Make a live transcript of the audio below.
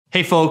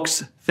Hey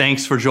folks,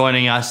 thanks for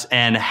joining us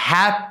and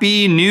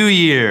Happy New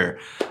Year.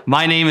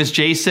 My name is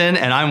Jason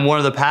and I'm one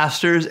of the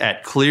pastors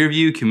at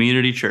Clearview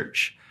Community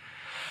Church.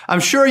 I'm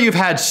sure you've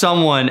had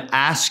someone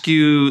ask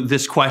you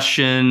this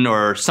question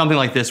or something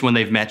like this when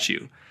they've met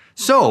you.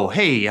 So,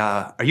 hey,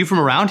 are you from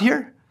around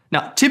here?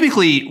 Now,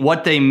 typically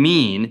what they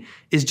mean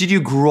is, did you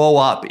grow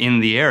up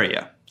in the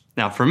area?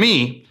 Now, for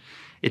me,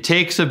 it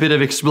takes a bit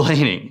of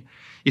explaining.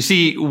 You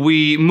see,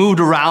 we moved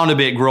around a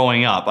bit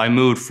growing up. I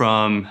moved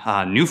from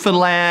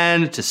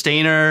Newfoundland to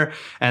Stayner,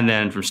 and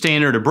then from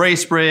Stayner to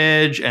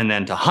Bracebridge, and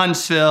then to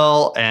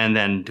Huntsville, and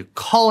then to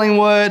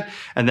Collingwood,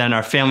 and then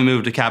our family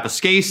moved to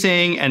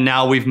Kapuskasing, and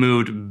now we've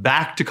moved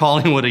back to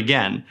Collingwood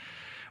again.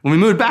 When we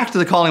moved back to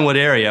the Collingwood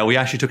area, we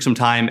actually took some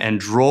time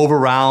and drove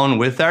around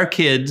with our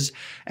kids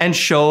and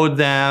showed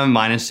them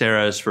mine and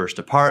Sarah's first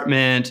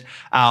apartment,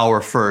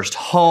 our first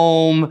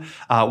home,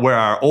 where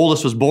our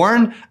oldest was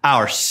born,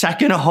 our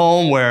second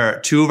home where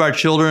two of our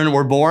children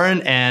were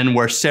born, and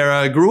where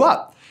Sarah grew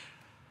up.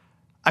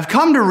 I've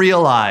come to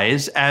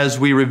realize as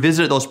we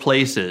revisit those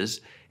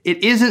places,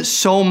 it isn't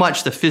so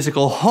much the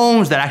physical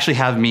homes that actually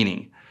have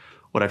meaning.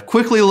 What I've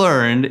quickly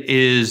learned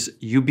is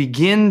you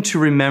begin to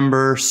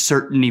remember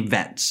certain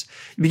events.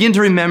 You begin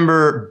to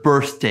remember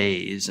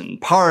birthdays and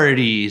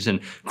parties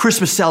and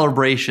Christmas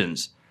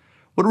celebrations.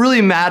 What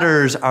really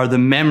matters are the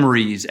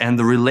memories and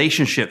the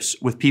relationships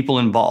with people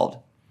involved.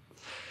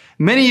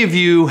 Many of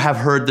you have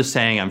heard the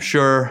saying, I'm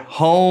sure,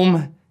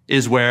 home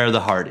is where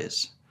the heart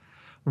is.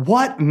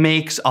 What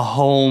makes a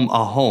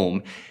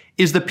home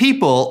is the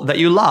people that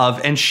you love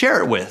and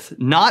share it with,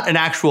 not an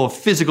actual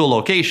physical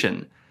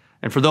location.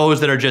 And for those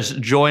that are just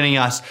joining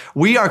us,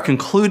 we are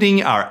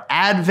concluding our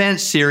Advent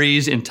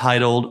series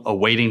entitled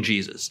Awaiting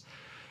Jesus.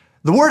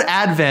 The word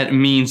Advent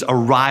means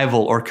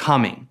arrival or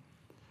coming.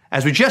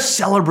 As we just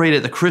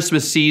celebrated the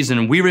Christmas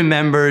season, we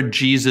remember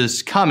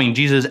Jesus coming,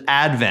 Jesus'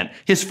 Advent,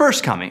 his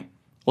first coming.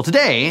 Well,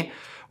 today,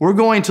 we're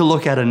going to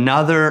look at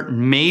another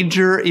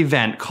major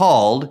event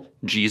called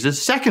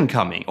Jesus' second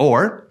coming,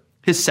 or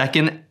his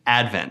second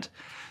Advent.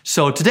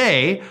 So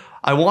today,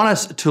 I want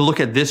us to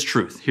look at this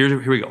truth.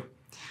 Here we go.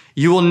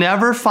 You will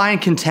never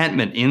find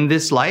contentment in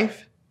this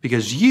life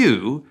because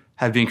you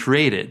have been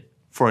created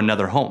for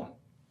another home.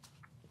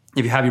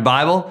 If you have your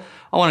Bible,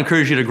 I want to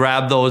encourage you to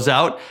grab those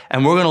out,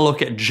 and we're going to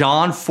look at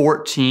John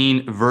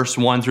 14, verse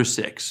 1 through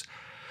 6.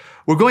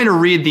 We're going to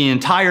read the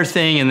entire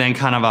thing and then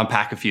kind of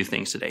unpack a few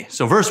things today.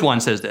 So verse 1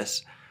 says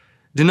this,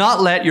 "Do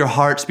not let your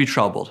hearts be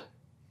troubled.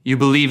 You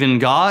believe in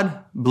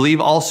God,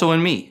 believe also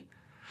in me.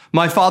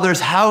 My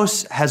Father's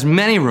house has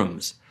many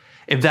rooms.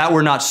 If that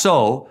were not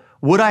so,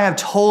 would I have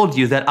told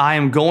you that I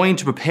am going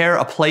to prepare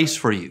a place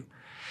for you?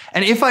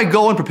 And if I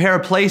go and prepare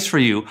a place for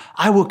you,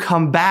 I will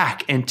come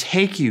back and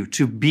take you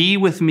to be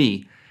with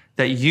me,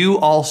 that you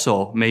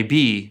also may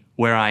be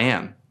where I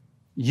am.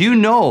 You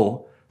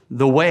know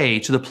the way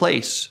to the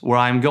place where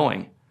I am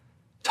going."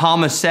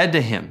 Thomas said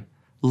to him,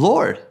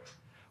 "Lord,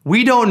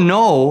 we don't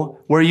know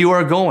where you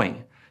are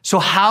going, so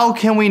how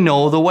can we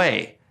know the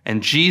way?"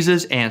 And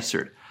Jesus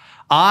answered,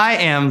 "I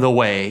am the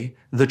way,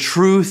 the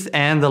truth,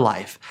 and the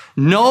life.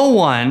 No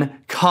one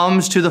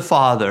comes to the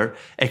Father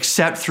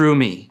except through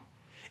me.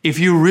 If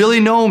you really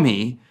know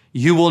me,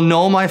 you will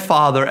know my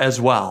Father as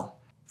well.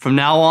 From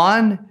now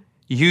on,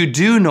 you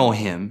do know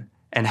him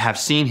and have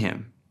seen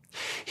him."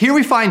 Here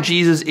we find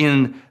Jesus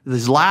in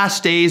his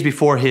last days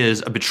before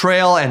his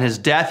betrayal and his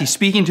death. He's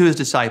speaking to his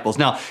disciples.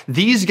 Now,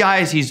 these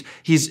guys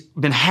he's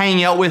been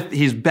hanging out with,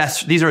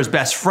 these are his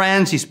best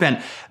friends. He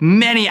spent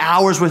many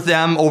hours with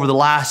them over the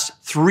last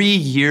 3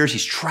 years.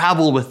 He's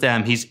traveled with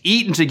them. He's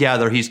eaten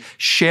together. He's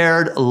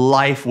shared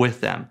life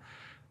with them.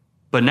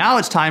 But now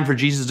it's time for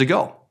Jesus to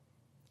go.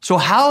 So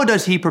how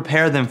does he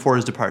prepare them for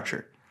his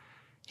departure?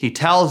 He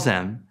tells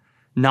them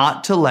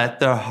not to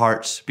let their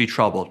hearts be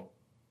troubled.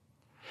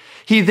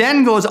 He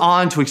then goes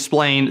on to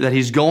explain that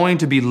he's going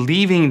to be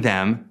leaving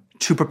them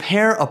to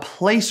prepare a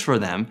place for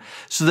them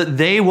so that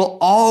they will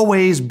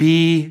always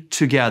be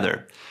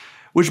together.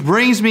 Which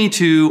brings me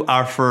to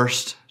our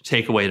first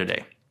takeaway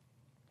today.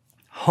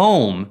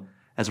 Home,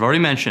 as I've already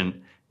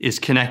mentioned, is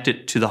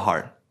connected to the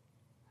heart.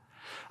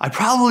 I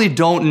probably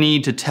don't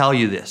need to tell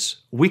you this.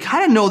 We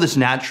kind of know this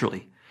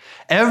naturally.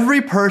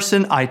 Every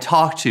person I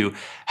talk to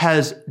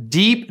has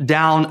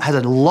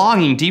a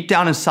longing deep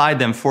down inside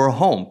them for a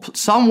home,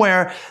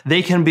 somewhere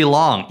they can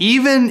belong,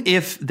 even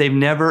if they've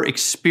never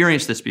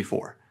experienced this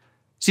before.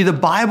 See, the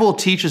Bible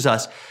teaches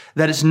us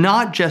that it's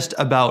not just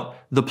about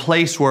the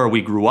place where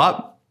we grew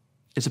up,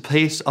 it's a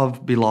place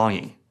of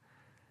belonging.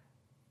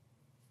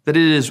 That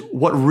it is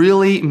what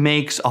really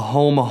makes a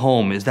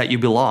home is that you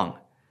belong.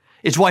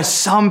 It's why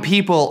some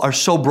people are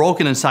so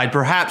broken inside.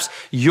 Perhaps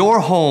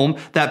your home,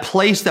 that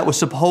place that was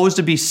supposed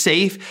to be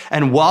safe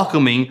and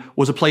welcoming,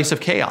 was a place of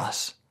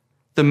chaos.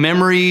 The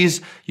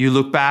memories you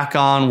look back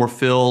on were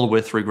filled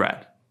with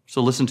regret.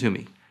 So listen to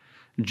me.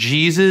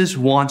 Jesus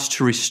wants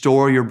to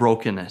restore your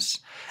brokenness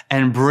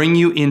and bring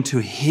you into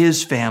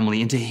his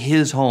family, into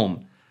his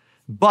home.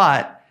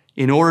 But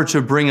in order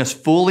to bring us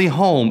fully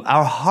home,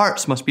 our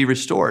hearts must be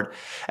restored.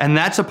 And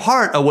that's a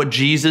part of what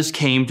Jesus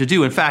came to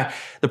do. In fact,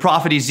 the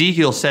prophet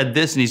Ezekiel said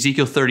this in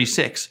Ezekiel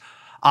 36,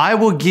 I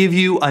will give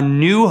you a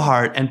new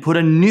heart and put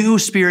a new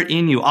spirit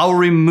in you. I will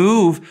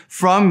remove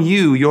from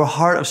you your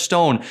heart of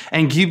stone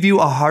and give you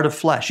a heart of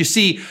flesh. You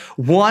see,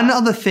 one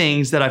of the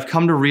things that I've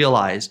come to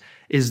realize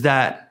is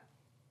that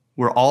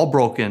we're all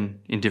broken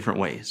in different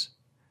ways.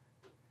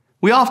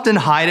 We often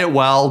hide it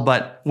well,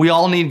 but we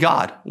all need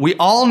God. We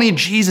all need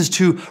Jesus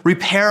to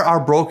repair our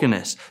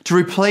brokenness, to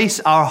replace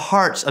our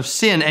hearts of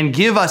sin and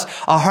give us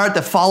a heart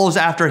that follows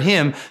after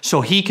him so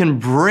he can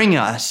bring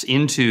us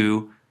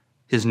into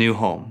his new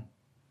home.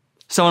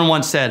 Someone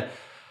once said,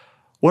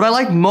 what I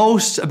like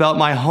most about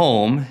my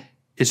home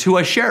is who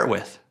I share it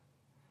with.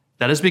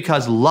 That is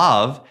because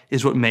love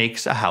is what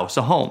makes a house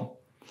a home.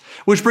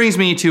 Which brings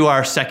me to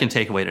our second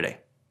takeaway today.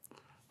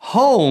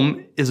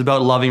 Home is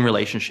about loving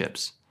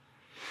relationships.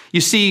 You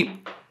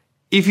see,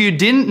 if you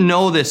didn't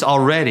know this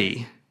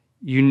already,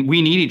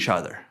 we need each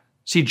other.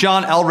 See,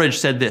 John Eldredge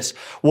said this,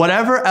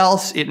 whatever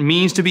else it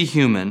means to be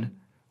human,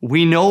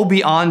 we know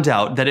beyond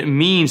doubt that it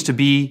means to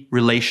be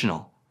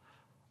relational.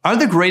 Aren't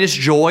the greatest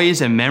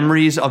joys and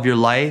memories of your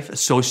life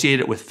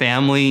associated with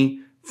family,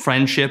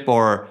 friendship,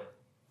 or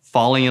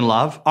falling in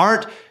love?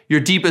 Aren't your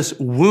deepest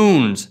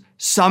wounds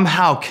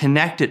somehow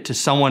connected to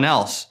someone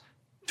else,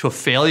 to a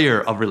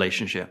failure of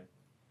relationship?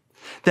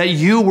 That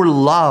you were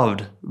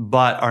loved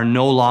but are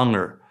no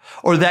longer,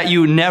 or that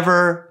you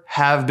never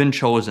have been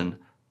chosen.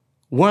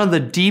 One of the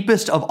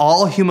deepest of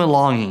all human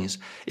longings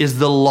is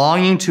the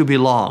longing to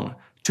belong,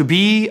 to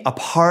be a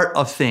part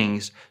of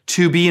things,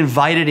 to be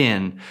invited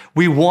in.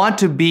 We want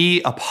to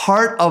be a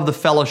part of the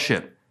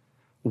fellowship.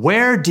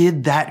 Where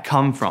did that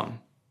come from?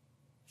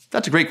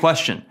 That's a great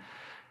question.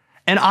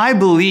 And I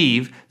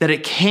believe that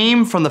it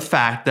came from the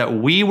fact that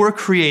we were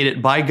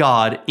created by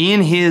God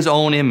in his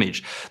own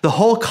image. The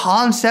whole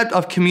concept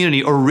of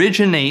community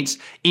originates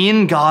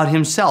in God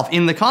himself,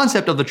 in the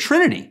concept of the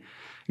Trinity.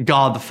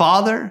 God the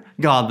Father,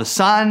 God the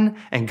Son,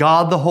 and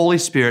God the Holy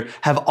Spirit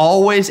have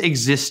always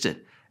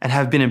existed and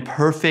have been in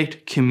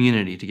perfect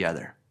community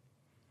together.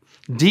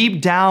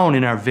 Deep down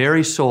in our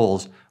very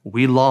souls,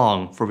 we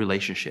long for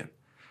relationship.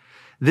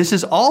 This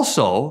is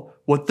also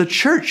what the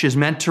church is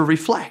meant to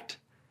reflect.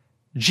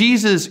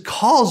 Jesus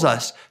calls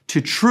us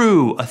to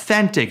true,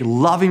 authentic,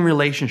 loving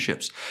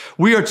relationships.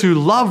 We are to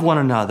love one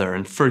another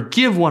and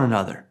forgive one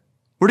another.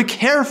 We're to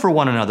care for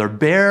one another,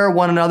 bear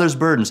one another's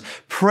burdens,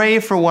 pray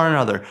for one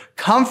another,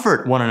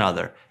 comfort one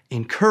another,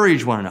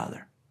 encourage one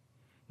another.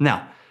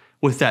 Now,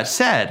 with that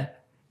said,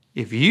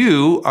 if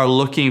you are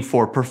looking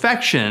for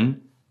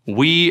perfection,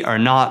 we are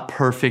not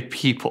perfect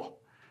people.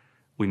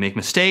 We make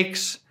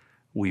mistakes.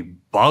 We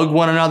bug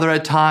one another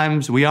at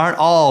times. We aren't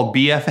all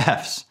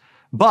BFFs.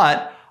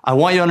 But I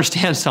want you to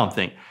understand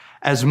something.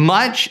 As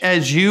much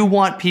as you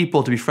want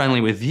people to be friendly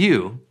with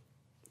you,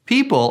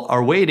 people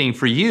are waiting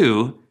for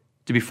you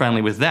to be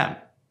friendly with them.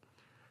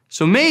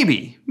 So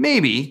maybe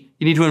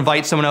you need to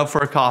invite someone out for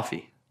a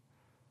coffee.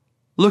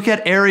 Look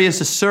at areas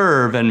to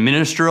serve and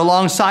minister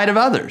alongside of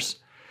others.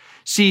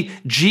 See,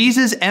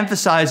 Jesus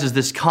emphasizes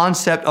this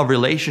concept of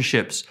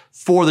relationships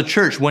for the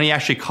church when he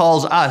actually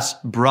calls us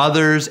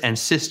brothers and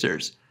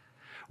sisters.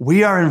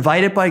 We are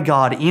invited by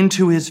God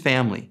into his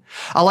family.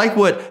 I like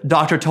what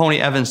Dr. Tony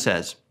Evans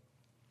says.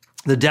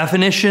 The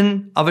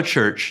definition of a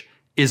church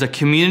is a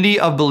community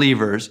of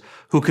believers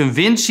who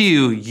convince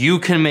you you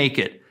can make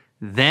it,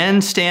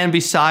 then stand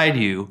beside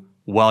you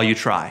while you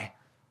try.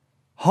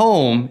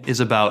 Home is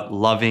about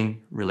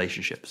loving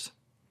relationships.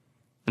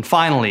 And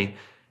finally,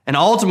 and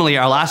ultimately,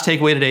 our last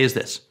takeaway today is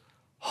this.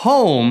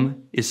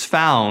 Home is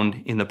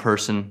found in the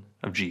person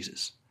of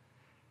Jesus.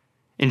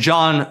 In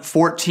John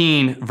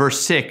 14,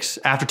 verse 6,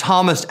 after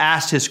Thomas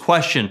asked his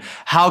question,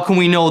 how can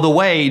we know the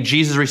way?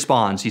 Jesus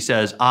responds. He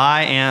says,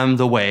 I am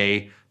the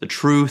way, the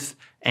truth,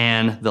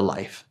 and the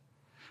life.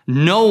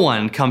 No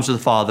one comes to the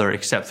Father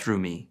except through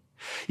me.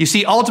 You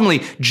see,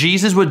 ultimately,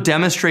 Jesus would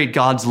demonstrate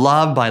God's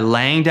love by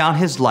laying down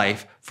his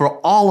life for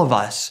all of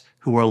us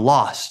who are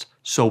lost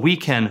so we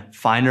can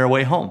find our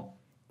way home.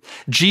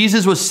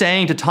 Jesus was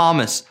saying to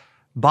Thomas,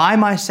 by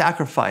my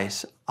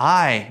sacrifice,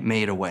 I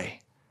made a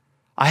way.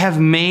 I have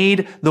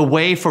made the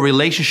way for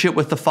relationship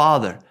with the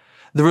Father.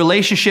 The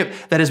relationship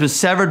that has been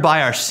severed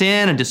by our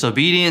sin and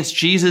disobedience,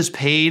 Jesus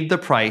paid the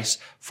price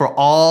for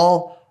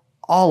all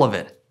of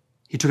it.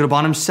 He took it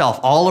upon himself,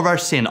 all of our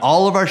sin,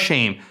 all of our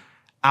shame,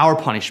 our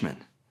punishment.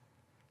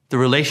 The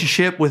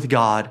relationship with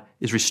God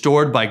is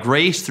restored by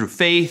grace through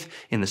faith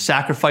in the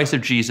sacrifice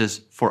of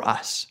Jesus for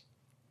us.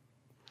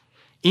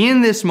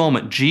 In this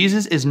moment,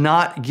 Jesus is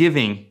not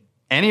giving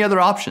any other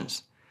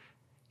options.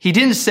 He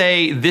didn't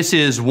say this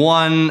is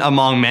one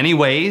among many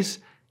ways.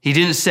 He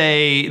didn't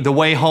say the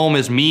way home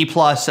is me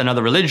plus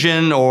another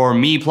religion or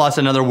me plus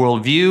another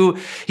worldview.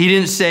 He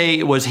didn't say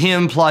it was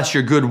him plus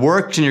your good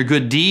works and your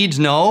good deeds.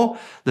 No,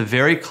 the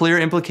very clear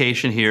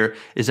implication here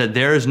is that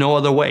there is no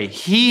other way.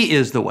 He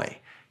is the way.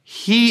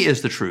 He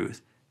is the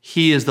truth.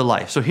 He is the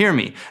life. So hear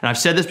me. And I've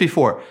said this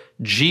before.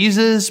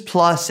 Jesus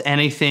plus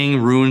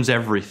anything ruins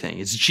everything.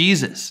 It's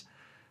Jesus.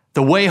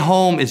 The way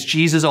home is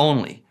Jesus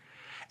only.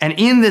 And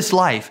in this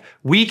life,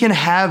 we can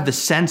have the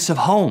sense of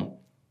home.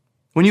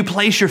 When you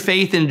place your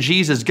faith in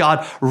Jesus,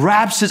 God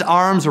wraps his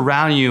arms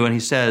around you and he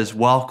says,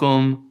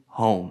 welcome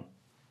home.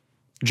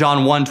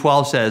 John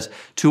 1:12 says,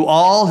 to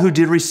all who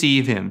did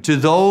receive him, to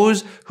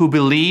those who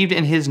believed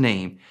in his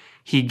name,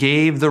 he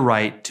gave the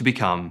right to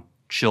become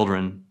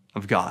children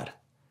of God.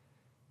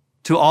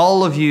 To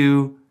all of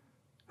you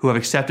who have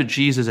accepted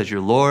Jesus as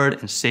your Lord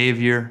and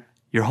Savior,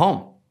 you're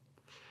home.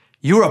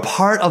 You're a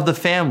part of the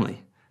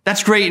family.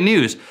 That's great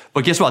news.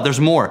 But guess what? There's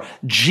more.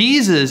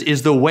 Jesus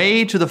is the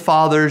way to the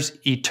Father's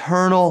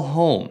eternal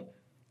home.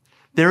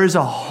 There is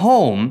a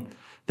home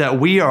that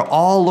we are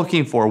all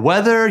looking for,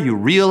 whether you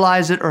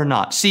realize it or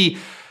not. See,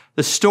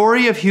 the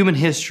story of human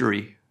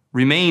history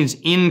remains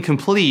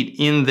incomplete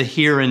in the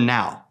here and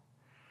now.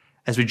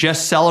 As we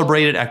just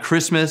celebrated at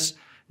Christmas,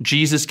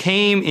 Jesus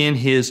came in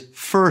his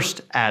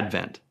first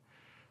advent,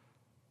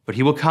 but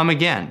he will come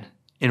again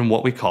in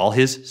what we call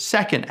his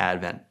second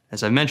advent.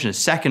 As I mentioned, his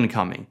second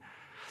coming.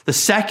 The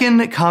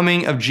second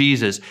coming of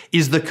Jesus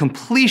is the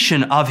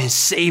completion of his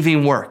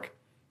saving work.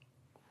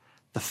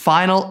 The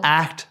final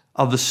act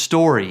of the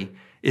story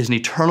is an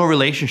eternal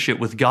relationship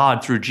with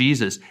God through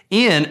Jesus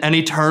in an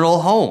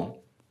eternal home.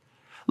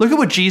 Look at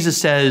what Jesus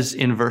says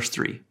in verse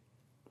 3.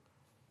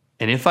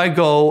 And if I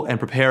go and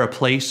prepare a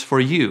place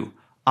for you,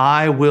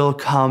 I will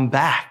come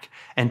back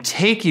and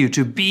take you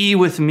to be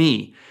with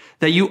me,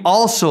 that you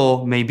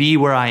also may be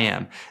where I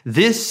am.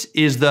 This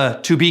is the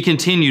to be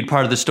continued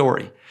part of the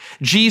story.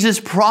 Jesus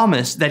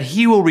promised that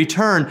he will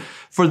return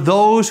for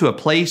those who have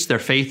placed their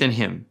faith in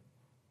him.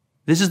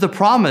 This is the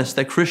promise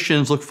that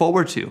Christians look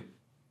forward to.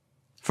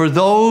 For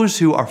those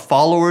who are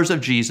followers of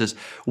Jesus,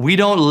 we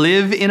don't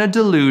live in a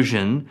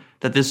delusion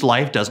that this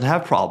life doesn't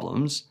have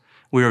problems.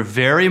 We are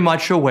very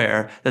much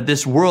aware that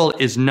this world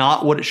is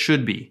not what it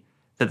should be,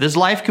 that this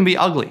life can be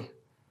ugly.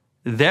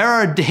 There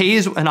are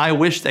days when I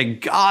wish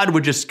that God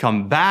would just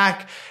come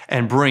back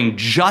and bring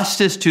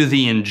justice to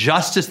the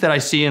injustice that I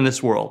see in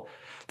this world,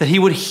 that he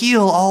would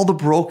heal all the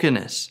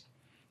brokenness.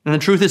 And the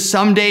truth is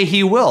someday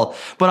he will.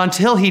 But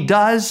until he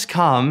does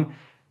come,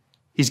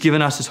 he's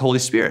given us his Holy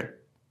Spirit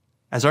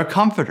as our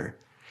comforter.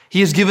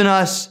 He has given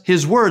us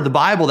his word, the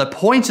Bible, that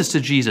points us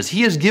to Jesus.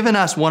 He has given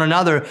us one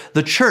another,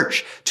 the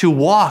church, to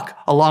walk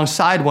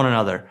alongside one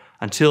another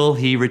until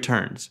he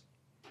returns.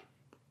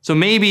 So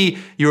maybe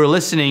you're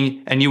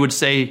listening and you would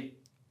say,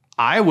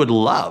 I would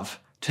love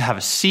to have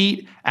a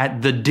seat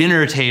at the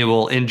dinner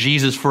table in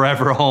Jesus'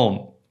 forever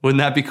home. Wouldn't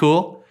that be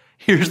cool?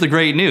 Here's the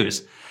great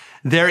news.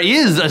 There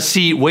is a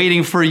seat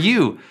waiting for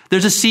you.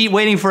 There's a seat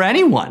waiting for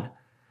anyone.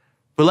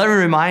 But let me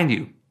remind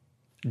you,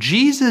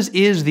 Jesus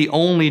is the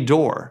only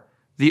door,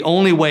 the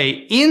only way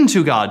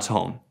into God's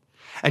home.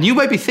 And you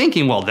might be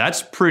thinking, well,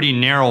 that's pretty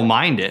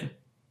narrow-minded.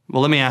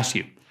 Well, let me ask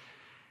you.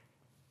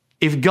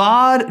 If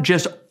God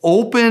just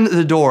opened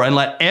the door and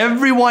let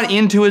everyone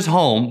into his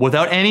home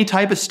without any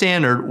type of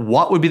standard,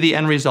 what would be the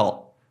end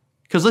result?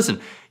 Because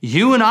listen,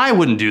 you and I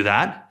wouldn't do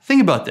that.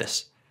 Think about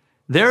this.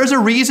 There is a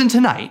reason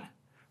tonight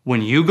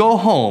when you go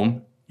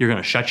home, you're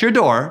going to shut your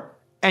door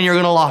and you're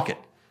going to lock it.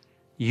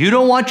 You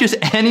don't want just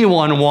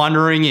anyone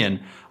wandering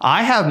in.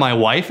 I have my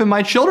wife and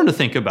my children to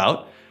think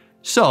about.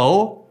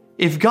 So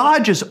if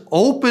God just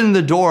opened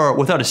the door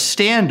without a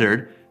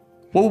standard,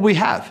 what would we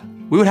have?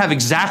 We would have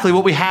exactly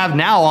what we have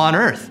now on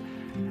earth.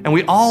 And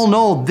we all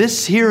know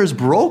this here is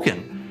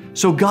broken.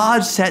 So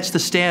God sets the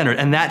standard.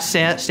 And that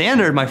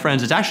standard, my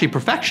friends, is actually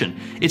perfection.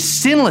 It's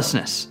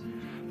sinlessness.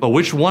 But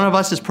which one of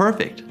us is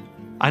perfect?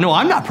 I know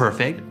I'm not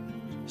perfect.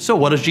 So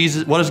what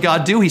does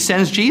God do? He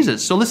sends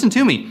Jesus. So listen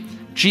to me.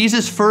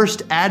 Jesus'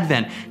 first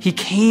advent, he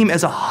came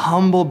as a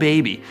humble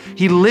baby.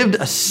 He lived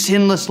a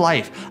sinless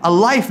life, a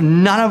life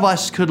none of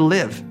us could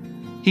live.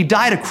 He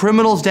died a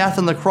criminal's death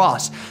on the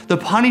cross, the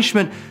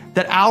punishment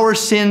that our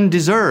sin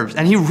deserves.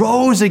 And he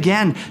rose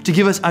again to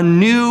give us a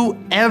new,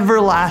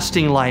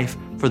 everlasting life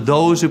for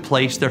those who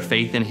place their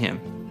faith in him.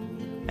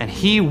 And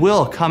he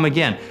will come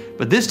again,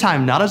 but this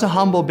time not as a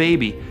humble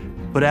baby,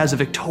 but as a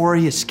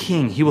victorious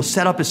king. He will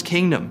set up his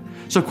kingdom.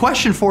 So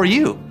question for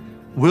you,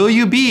 will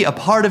you be a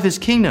part of his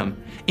kingdom?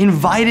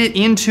 Invited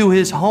into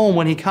his home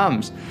when he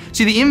comes.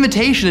 See, the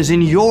invitation is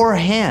in your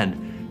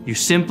hand. You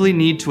simply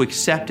need to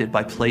accept it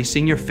by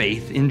placing your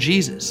faith in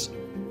Jesus.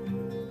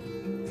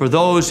 For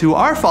those who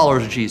are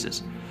followers of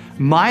Jesus,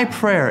 my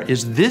prayer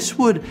is this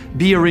would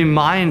be a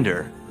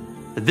reminder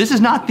that this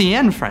is not the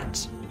end,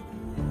 friends.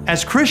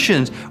 As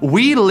Christians,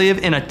 we live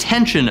in a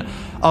tension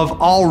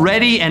of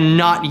already and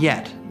not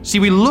yet. See,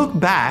 we look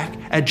back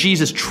at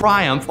Jesus'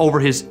 triumph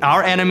over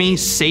our enemy,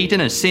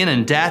 Satan, and sin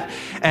and death,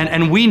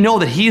 and we know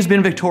that he has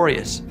been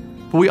victorious.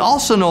 But we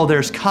also know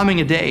there's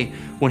coming a day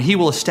when he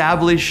will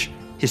establish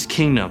his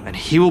kingdom and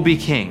he will be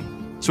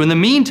king. So in the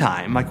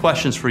meantime, my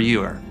questions for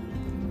you are,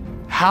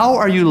 how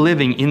are you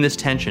living in this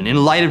tension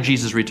in light of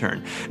Jesus'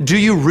 return? Do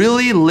you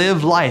really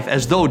live life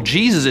as though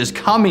Jesus is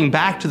coming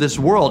back to this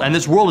world and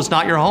this world is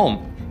not your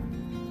home?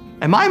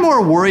 Am I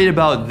more worried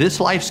about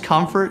this life's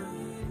comfort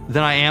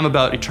than I am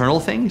about eternal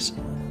things?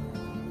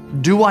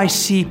 Do I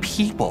see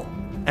people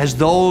as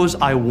those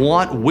I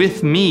want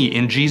with me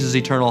in Jesus'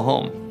 eternal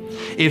home?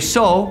 If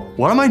so,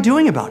 what am I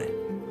doing about it?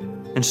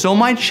 And so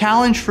my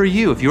challenge for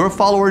you, if you're a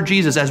follower of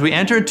Jesus, as we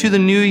enter into the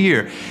new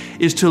year,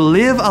 is to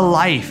live a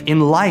life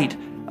in light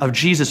of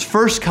Jesus'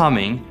 first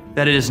coming,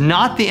 that it is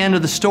not the end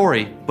of the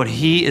story, but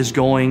he is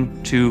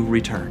going to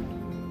return.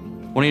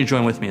 Why don't you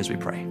join with me as we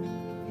pray?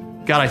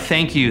 God, I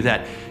thank you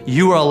that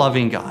you are a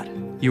loving God.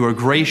 You are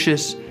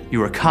gracious,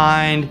 you are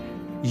kind,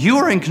 you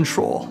are in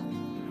control.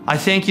 I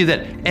thank you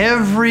that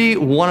every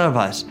one of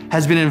us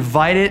has been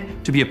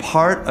invited to be a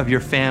part of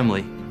your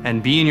family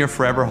and be in your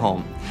forever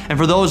home. And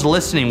for those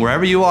listening,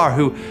 wherever you are,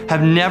 who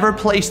have never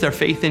placed their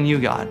faith in you,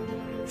 God,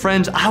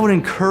 friends, I would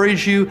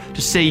encourage you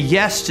to say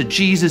yes to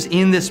Jesus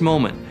in this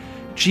moment.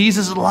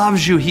 Jesus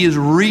loves you. He is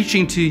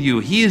reaching to you.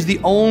 He is the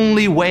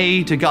only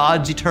way to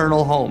God's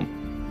eternal home.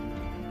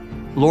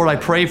 Lord, I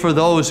pray for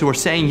those who are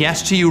saying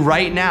yes to you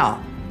right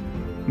now.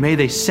 May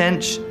they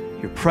sense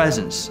your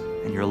presence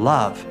and your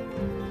love.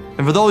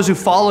 And for those who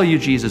follow you,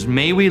 Jesus,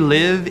 may we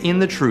live in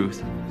the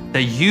truth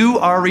that you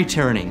are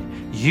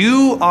returning.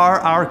 You are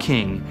our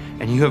King,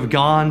 and you have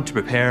gone to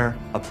prepare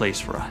a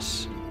place for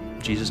us.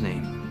 In Jesus'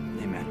 name,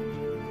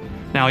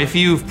 amen. Now, if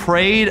you've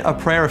prayed a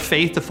prayer of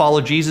faith to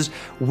follow Jesus,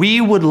 we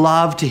would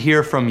love to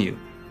hear from you.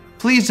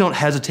 Please don't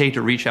hesitate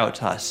to reach out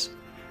to us.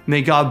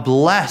 May God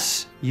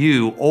bless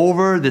you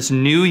over this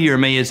new year.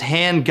 May his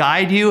hand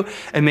guide you,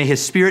 and may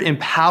his Spirit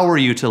empower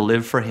you to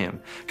live for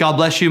him. God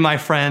bless you, my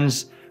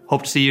friends.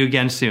 Hope to see you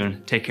again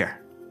soon. Take care.